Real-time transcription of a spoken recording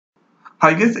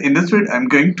Hi guys, in this video I'm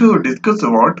going to discuss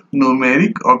about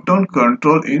numeric up-down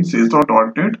control in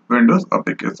C#.NET Windows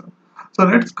application. So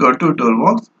let's go to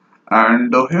toolbox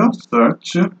and here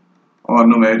search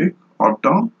numeric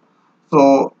up-down.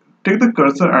 So take the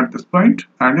cursor at this point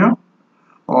and here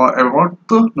about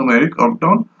the numeric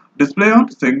up-down display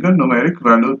on single numeric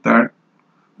value that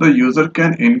the user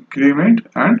can increment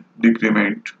and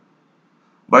decrement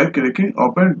by clicking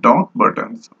up and down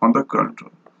buttons on the control.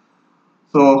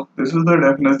 So this is the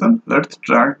definition. Let's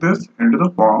drag this into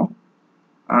the form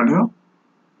and here.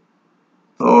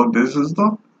 So this is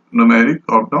the numeric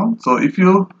up down. So if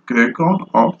you click on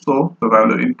up, so the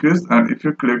value increase, and if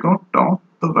you click on down,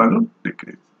 the value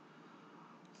decrease.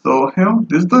 So here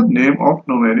this is the name of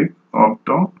numeric up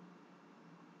down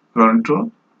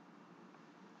control,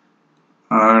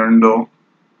 and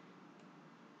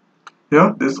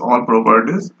here this all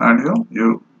properties, and here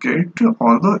you get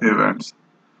all the events.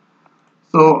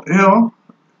 So here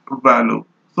value.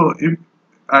 So if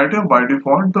at a by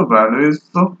default the value is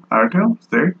at a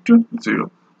set to 0.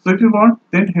 So if you want,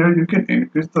 then here you can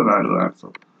increase the value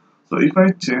also. So if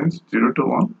I change 0 to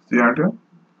 1, see at here,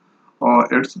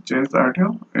 it's changed at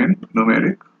here in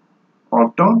numeric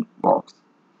up down box.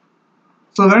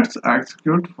 So let's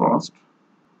execute first.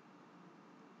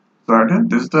 So at here,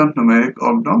 this is the numeric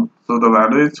up down. So the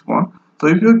value is 1. So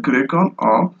if you click on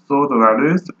up, so the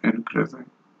value is increasing.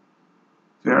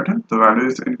 See at here, the value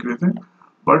is increasing.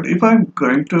 But if I'm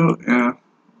going to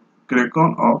click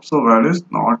on up, so value is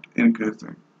not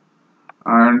increasing,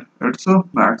 and it's a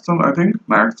maximum. I think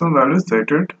maximum value is set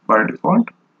it by default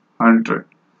 100.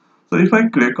 So if I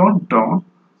click on down,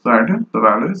 so at here the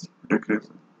value is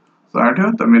decreasing. So at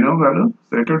here the minimum value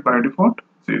set it by default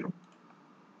 0.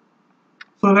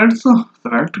 So let's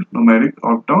select numeric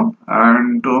up down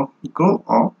and go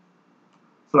up.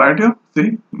 So at here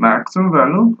see maximum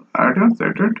value at here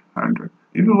set it 100.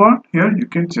 If you want, here you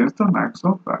can change the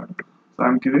maximum value. So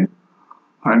I'm giving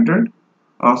 100,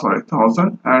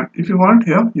 1000, and if you want,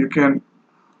 here you can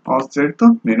set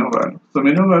the minimum value. So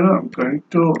minimum value I'm going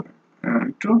to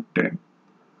enter 10,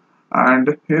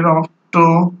 and here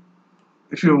after,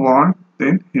 if you want,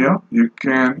 then here you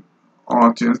can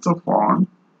change the font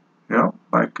here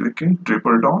by clicking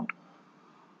triple dot.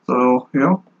 So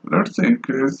here let's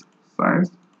increase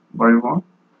size by 1.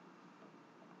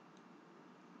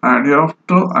 And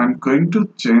hereafter I'm going to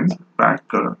change back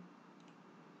color.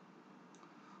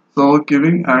 So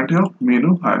giving at your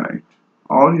menu highlight,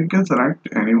 or you can select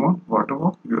anyone,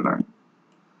 whatever you like.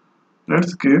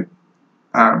 Let's give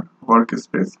add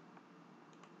workspace.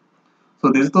 So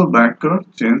this is the back color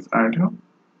change at here.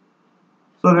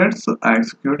 So let's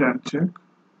execute and check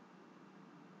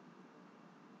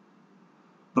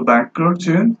the back color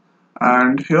change.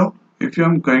 And here if you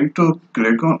are going to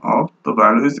click on up, the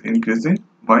value is increasing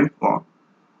by 1.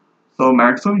 So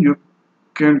maximum you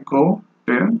can go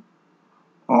 10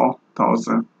 or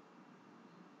 1000.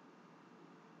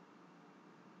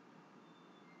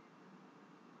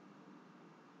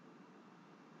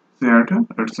 See at here,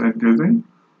 it's increasing.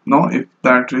 Now if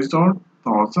that reaches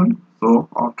 1000, so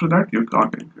after that you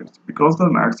can't increase because the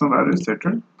maximum value is set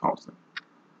at 1000.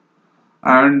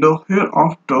 And here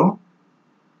after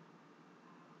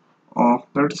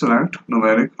let's select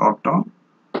numeric up down.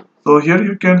 So here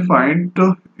you can find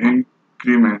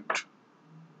increment.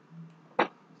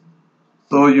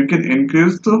 So you can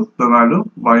increase the value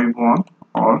by 1,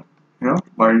 or here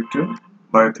by 2,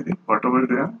 by 3, whatever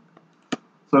they are.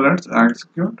 So let's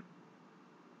execute.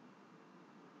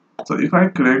 So if I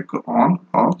click on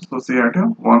up, so see at here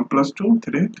 1 plus 2,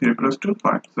 3, 3 plus 2,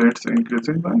 5. So it's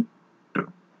increasing by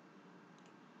 2.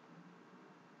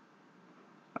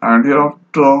 And here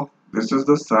after, this is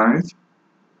the size.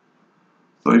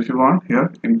 So if you want, here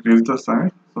increase the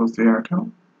size. So see at here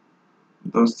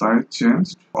the size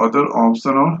changed. Other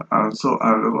options are also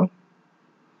available.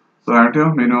 So at here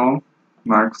minimum,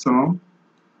 maximum.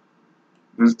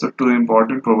 This is the two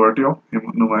important property of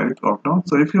numeric up down.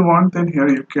 So if you want, then here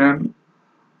you can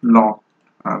lock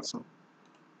also.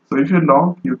 So if you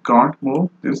lock, you can't move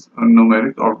this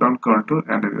numeric up down control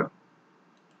anywhere.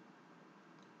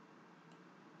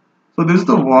 So this is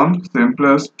the one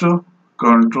simplest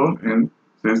control in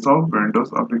case of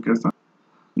Windows application.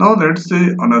 Now let's see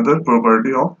another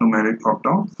property of numeric up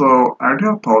down. So at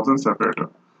here 1000 separator.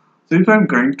 So if I'm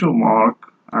going to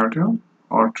mark at here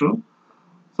or true,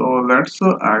 so let's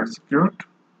execute,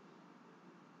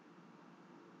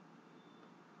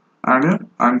 and here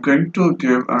I'm going to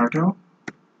give at here.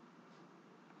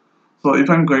 So if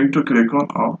I'm going to click on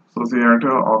up, so see at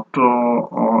here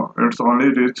after it's only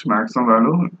reach maximum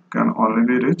value can only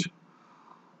be reach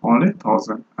only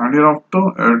 1000, and here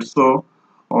after it's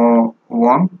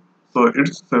 1, so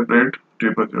it's separate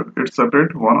triple zero. It's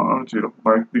separate 1 or 0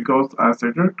 by because I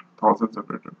set it 1000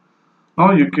 separated.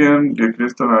 Now you can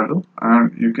decrease the value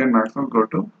and you can maximum go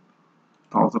to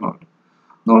 1000 only.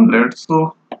 Now let's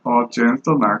change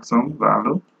the maximum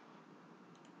value.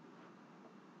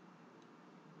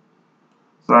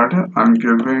 So that I'm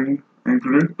giving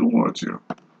include 2 more 0.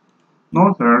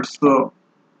 Now let's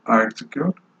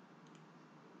execute.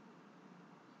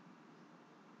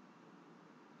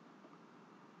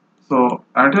 So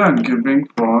at I'm giving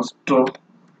first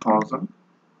 1000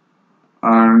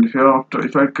 and here after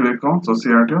if I click on so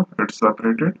see at here it's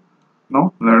separated.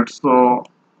 Now let's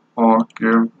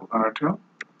give at here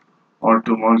or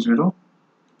 2 more 0.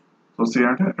 So see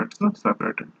at here it's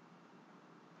separated.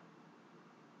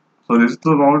 So this is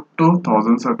about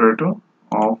 2000 separator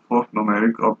of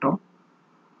numeric updown.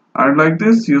 And like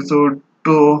this you should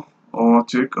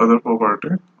check other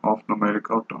property of numeric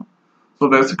updown. So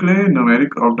basically numeric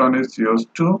updown is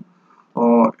used to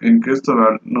increase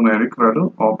the numeric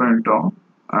value up and down,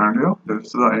 and here this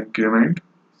is the increment,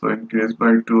 so increase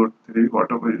by 2 3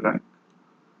 whatever you like,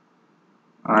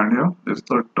 and here this is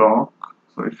the top.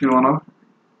 So if you wanna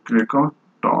click on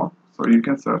top, so you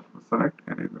can select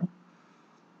anywhere.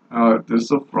 This is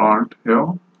the front.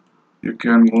 Here you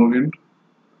can move in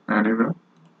anywhere,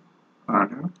 and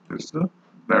here this is the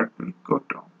that will go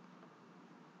down.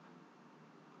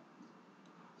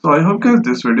 So I hope guys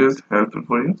this video is helpful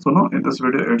for you. So now in this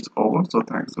video it's over, so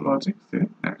thanks for watching. See you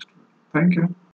next video. Thank you.